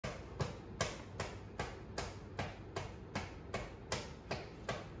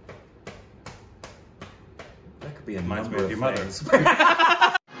be a Reminds me number of of your things.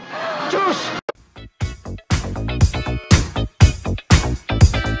 Juice!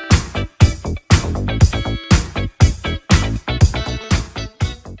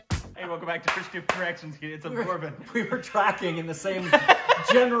 Hey, welcome back to Fish Tip Corrections. It's a Corbin. We were tracking in the same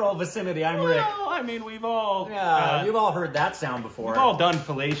general vicinity. I'm Rick. Well, I mean, we've all... Yeah, you've all heard that sound before. We've all done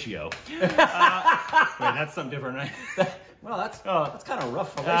fellatio. Wait, that's something different, right? Well, that's kind of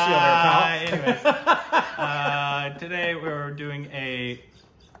rough fellatio there, pal. Anyways, today we're doing a...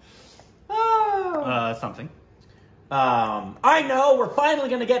 something. I know, we're finally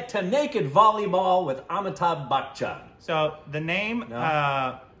going to get to naked volleyball with Amitabh Bachchan. So, the name...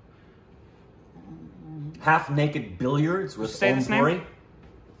 Half-naked billiards with Say this name? Om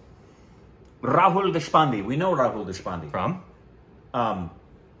Rahul Deshpande. We know Rahul Deshpande. From?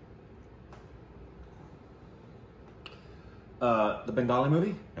 The Bengali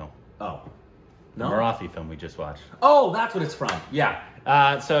movie? No. Oh. The No? Marathi film we just watched. Oh, that's what it's from. Yeah.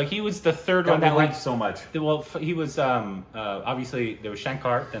 So he was the third God, one we that liked went... so much. Well, he was, obviously, there was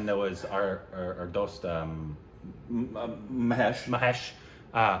Shankar, then there was our dost, Mahesh. Mahesh,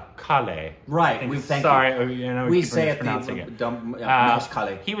 Kale. Right, we thank sorry, you. You know, We keep say it mispronouncing it. Mahesh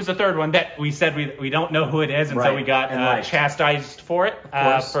Kale. He was the third one that we said we don't know who it is, and so Right, we got and liked. chastised for it,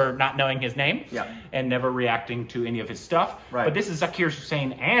 course. for not knowing his name, Yeah. and never reacting to any of his stuff. Right. But this is Zakir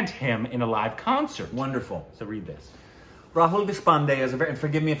Hussain and him in a live concert. Wonderful. So read this. Rahul Deshpande is a very, and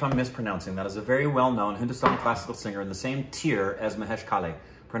forgive me if I'm mispronouncing that, is a very well-known Hindustani classical singer in the same tier as Mahesh Kale,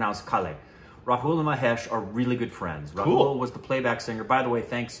 pronounced Kale. Rahul and Mahesh are really good friends. Rahul Cool. was the playback singer. By the way,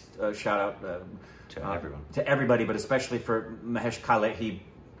 thanks, shout out To everyone. to everybody, but especially for Mahesh Kale. He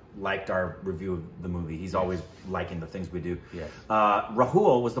liked our review of the movie. He's always liking the things we do. Yes.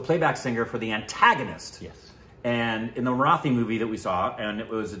 Rahul was the playback singer for the antagonist. Yes. And in the Marathi movie that we saw, and it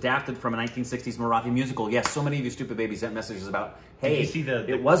was adapted from a 1960s Marathi musical. Yes, so many of you stupid babies sent messages about, hey, Did you see the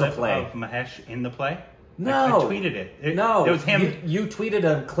it was a clip play. of Mahesh in the play? No. I tweeted it. No. It was him. You tweeted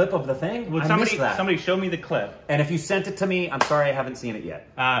a clip of the thing? Well, I missed that. somebody showed me the clip. And if you sent it to me, I'm sorry I haven't seen it yet.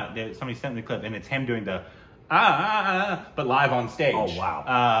 Somebody sent me the clip, and it's him doing the but live on stage. Oh,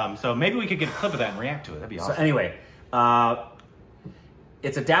 wow. So maybe we could get a clip of that and react to it. That'd be awesome. So anyway,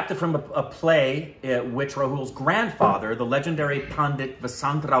 it's adapted from a play which Rahul's grandfather, the legendary Pandit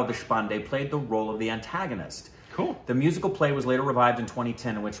Vasantrao Deshpande, played the role of the antagonist. Cool. The musical play was later revived in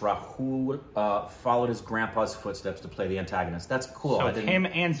 2010, in which Rahul followed his grandpa's footsteps to play the antagonist. That's cool. So it's him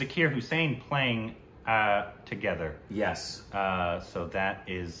and Zakir Hussain playing together. Yes. So that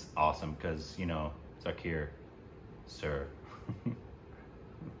is awesome because, you know, Zakir, sir,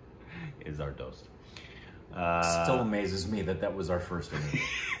 is our dost. Still amazes me that was our first interview.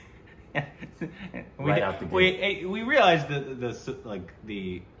 Right out the gate. We realized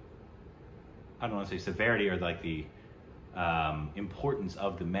the I don't want to say severity or like the importance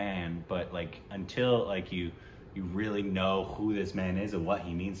of the man, but like until like you really know who this man is and what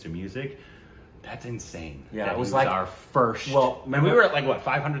he means to music, that's insane. Yeah, that it was he like our first. Well, and we were at like what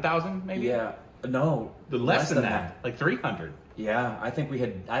 500,000 maybe. Yeah. No. Less than that. Like 300. Yeah, I think we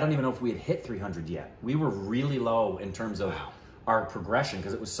had. I don't even know if we had hit 300 yet. We were really low in terms of our progression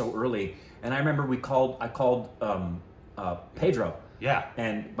because it was so early. And I remember I called Pedro. Yeah.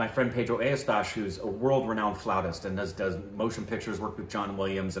 And my friend Pedro Eustache, who's a world-renowned flautist and does motion pictures, worked with John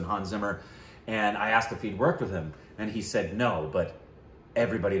Williams and Hans Zimmer. And I asked if he'd worked with him, and he said no, but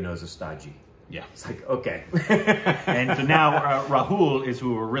everybody knows Ustadji. Yeah. It's like, okay. And so now Rahul is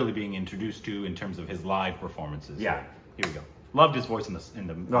who we're really being introduced to in terms of his live performances. Yeah. Here we go. Loved his voice in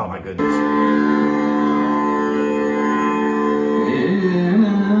the Oh my goodness.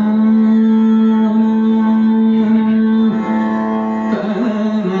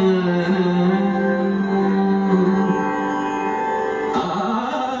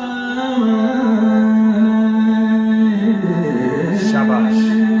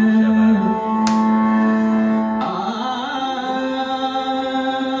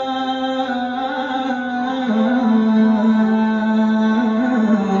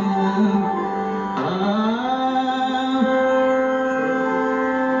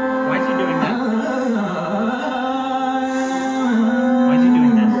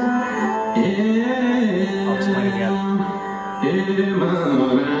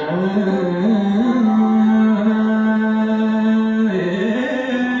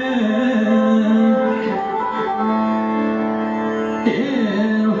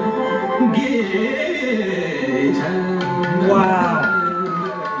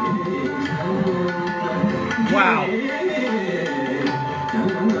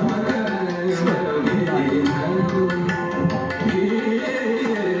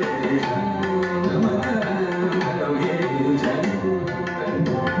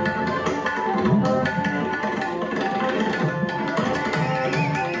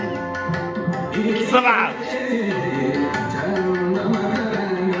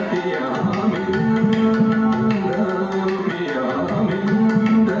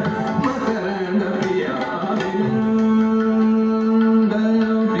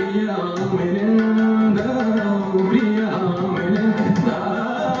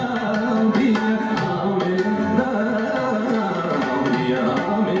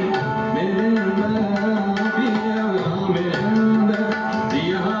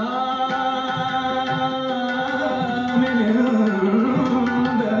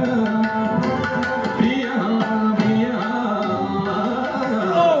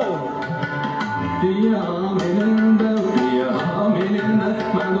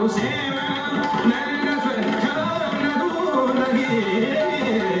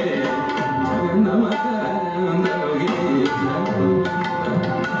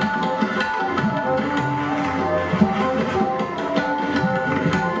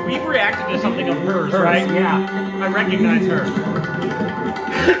 We've reacted to something of hers, right? Yeah, I recognize her.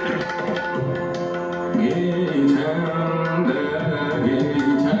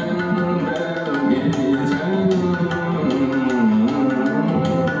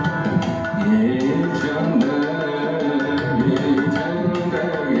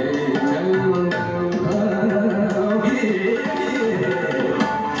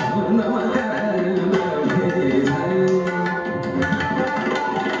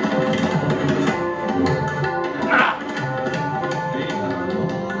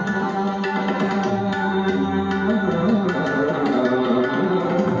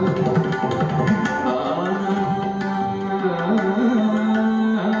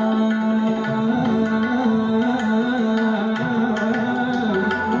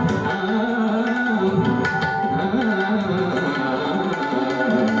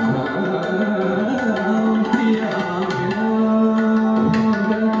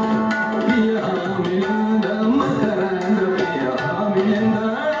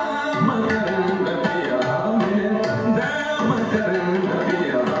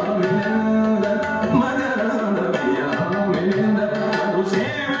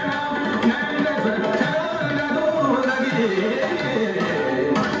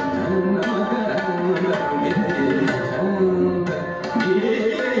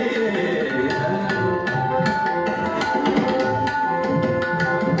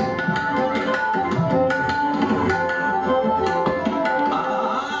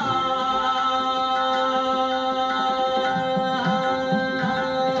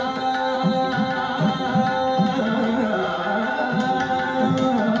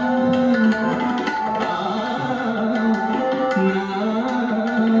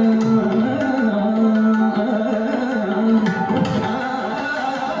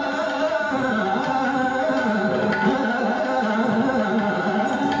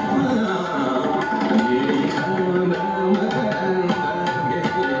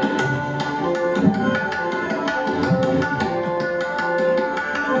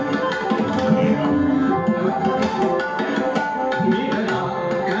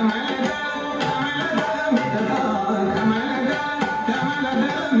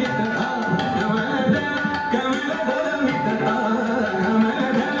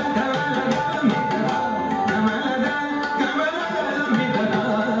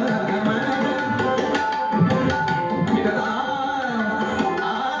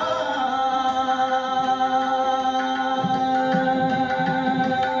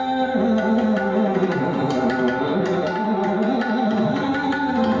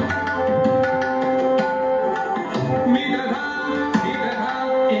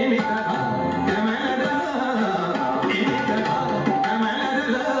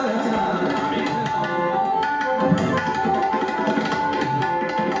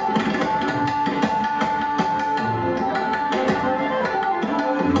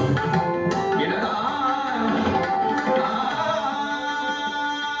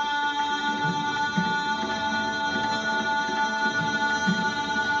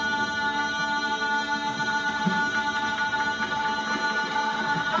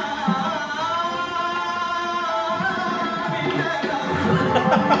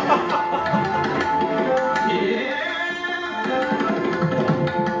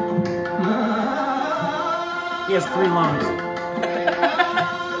 He has 3 lungs.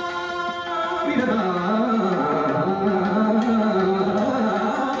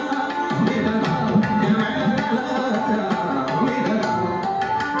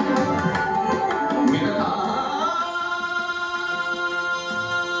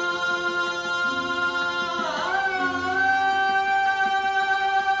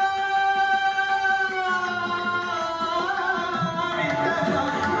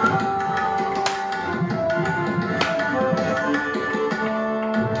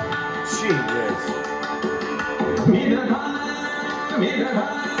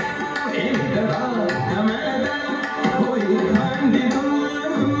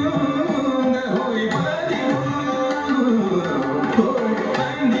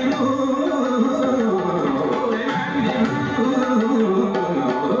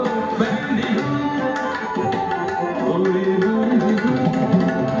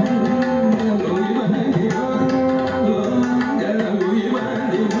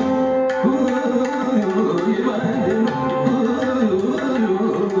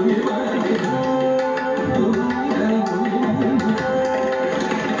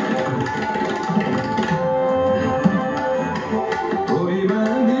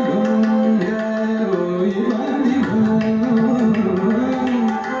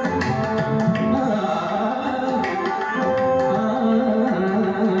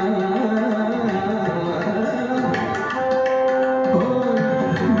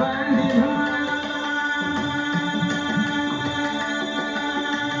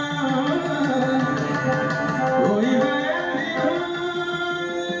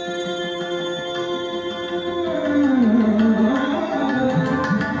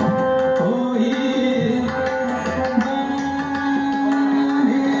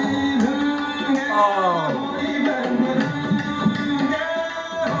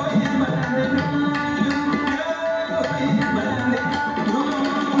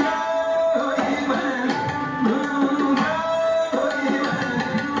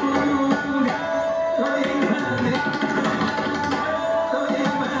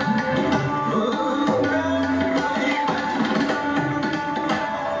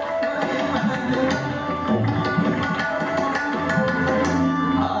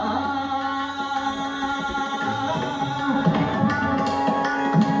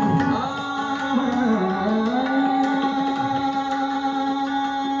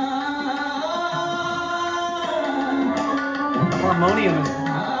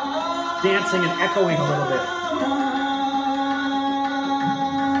 bouncing and echoing a little bit.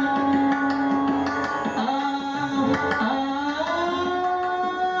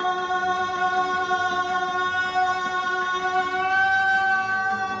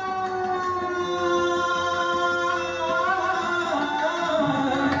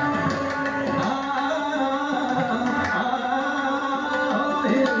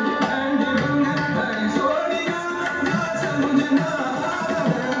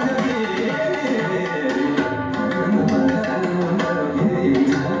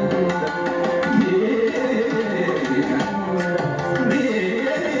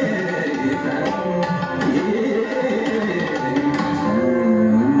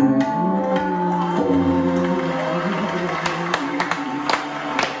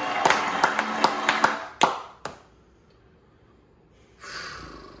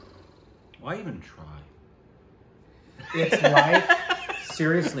 Why even try? It's like,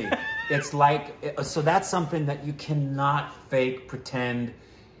 seriously, it's like, so that's something that you cannot fake, pretend.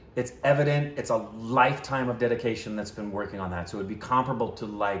 It's evident. It's a lifetime of dedication that's been working on that. So it would be comparable to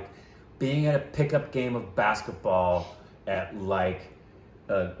like being at a pickup game of basketball at like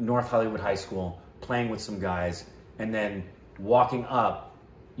North Hollywood High School, playing with some guys, and then walking up,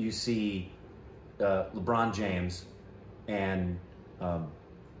 you see LeBron James and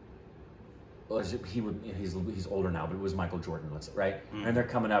he's older now, but it was Michael Jordan, right? And they're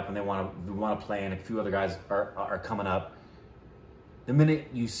coming up and they want to play, and a few other guys are coming up. The minute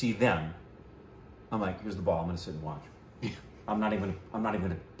you see them, I'm like, here's the ball. I'm going to sit and watch. I'm not even going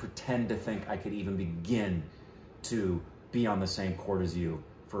to pretend to think I could even begin to be on the same court as you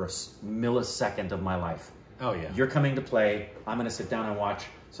for a millisecond of my life. Oh yeah. You're coming to play. I'm going to sit down and watch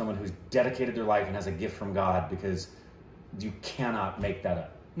someone who's dedicated their life and has a gift from God, because you cannot make that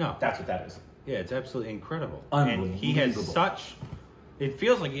up. No. That's what that is. Yeah, it's absolutely incredible. Unbelievable. And he has such, it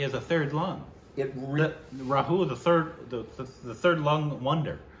feels like he has a third lung. Rahul, the third lung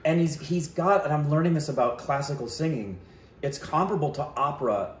wonder. And he's got, and I'm learning this about classical singing, it's comparable to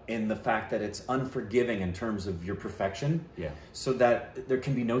opera in the fact that it's unforgiving in terms of your perfection. Yeah. So that there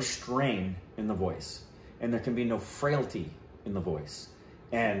can be no strain in the voice, and there can be no frailty in the voice.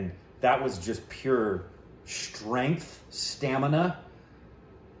 And that was just pure strength, stamina.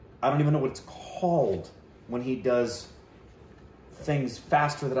 I don't even know what it's called when he does things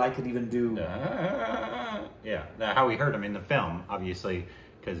faster that I could even do. Yeah, how we heard him in the film, obviously,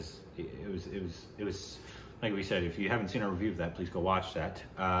 because it was like we said. If you haven't seen our review of that, please go watch that.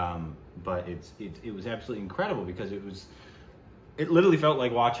 But it was absolutely incredible, because it literally felt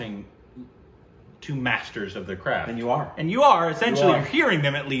like watching two masters of their craft. And you are. And you are essentially. You're hearing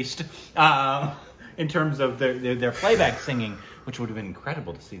them, at least in terms of their playback singing, which would have been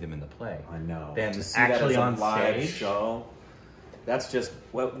incredible to see them in the play. I know. Then to see actually that as on a live stage show. That's just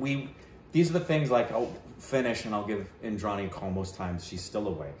what these are the things, like, I'll finish and I'll give Indrani a call most times. She's still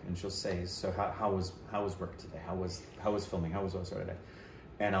awake, and she'll say, so how was work today? How was filming? How was OSO today?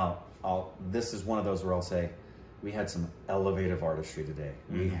 And this is one of those where I'll say, we had some elevative artistry today.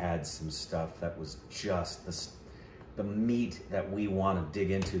 We had some stuff that was just the meat that we want to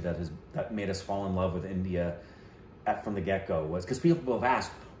dig into, that made us fall in love with India from the get-go. Was because people have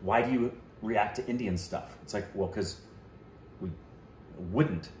asked, why do you react to Indian stuff? It's like, well, because we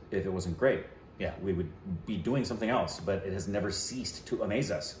wouldn't if it wasn't great. Yeah. We would be doing something else, but it has never ceased to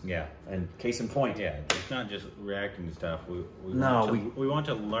amaze us. Yeah. And case in point. Yeah, it's not just reacting to stuff. We want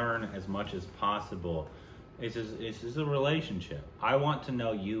to learn as much as possible. It's just a relationship. I want to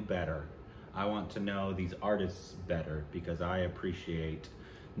know you better. I want to know these artists better, because I appreciate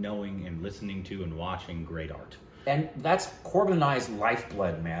knowing and listening to and watching great art. And that's Corbin and I's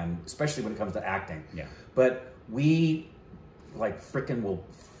lifeblood, man, especially when it comes to acting. Yeah. But we, like, frickin' will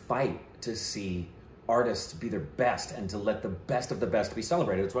fight to see artists be their best and to let the best of the best be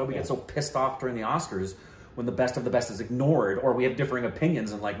celebrated. That's why we get so pissed off during the Oscars when the best of the best is ignored, or we have differing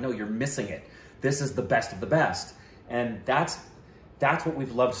opinions and like, no, you're missing it. This is the best of the best. And that's what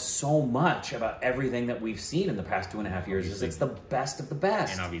we've loved so much about everything that we've seen in the past 2.5 years. Is it's the best of the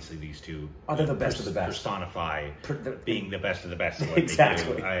best. And obviously these two are the best of the best. Personify being the best of the best.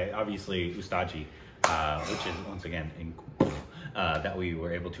 Exactly. Obviously Ustadji, which is once again that we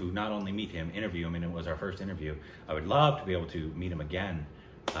were able to not only meet him, interview him, and it was our first interview. I would love to be able to meet him again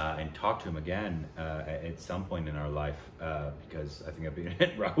and talk to him again at some point in our life, because I think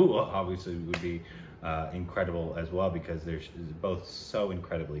Rahul obviously would be incredible as well, because they're both so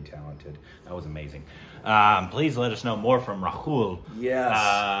incredibly talented. That was amazing. Please let us know more from Rahul. Yes.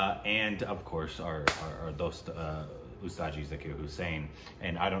 And of course our dost Ustaji Zakir Hussain.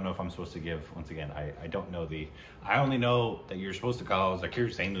 And I don't know if I'm supposed to give, once again, I don't know I only know that you're supposed to call Zakir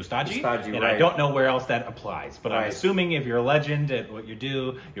Hussain Ustaji, and right. I don't know where else that applies. But I'm assuming if you're a legend at what you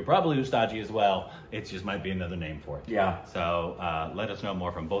do, you're probably Ustaji as well. It just might be another name for it. Yeah. So let us know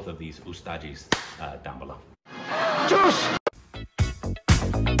more from both of these Ustajis down below. Juice!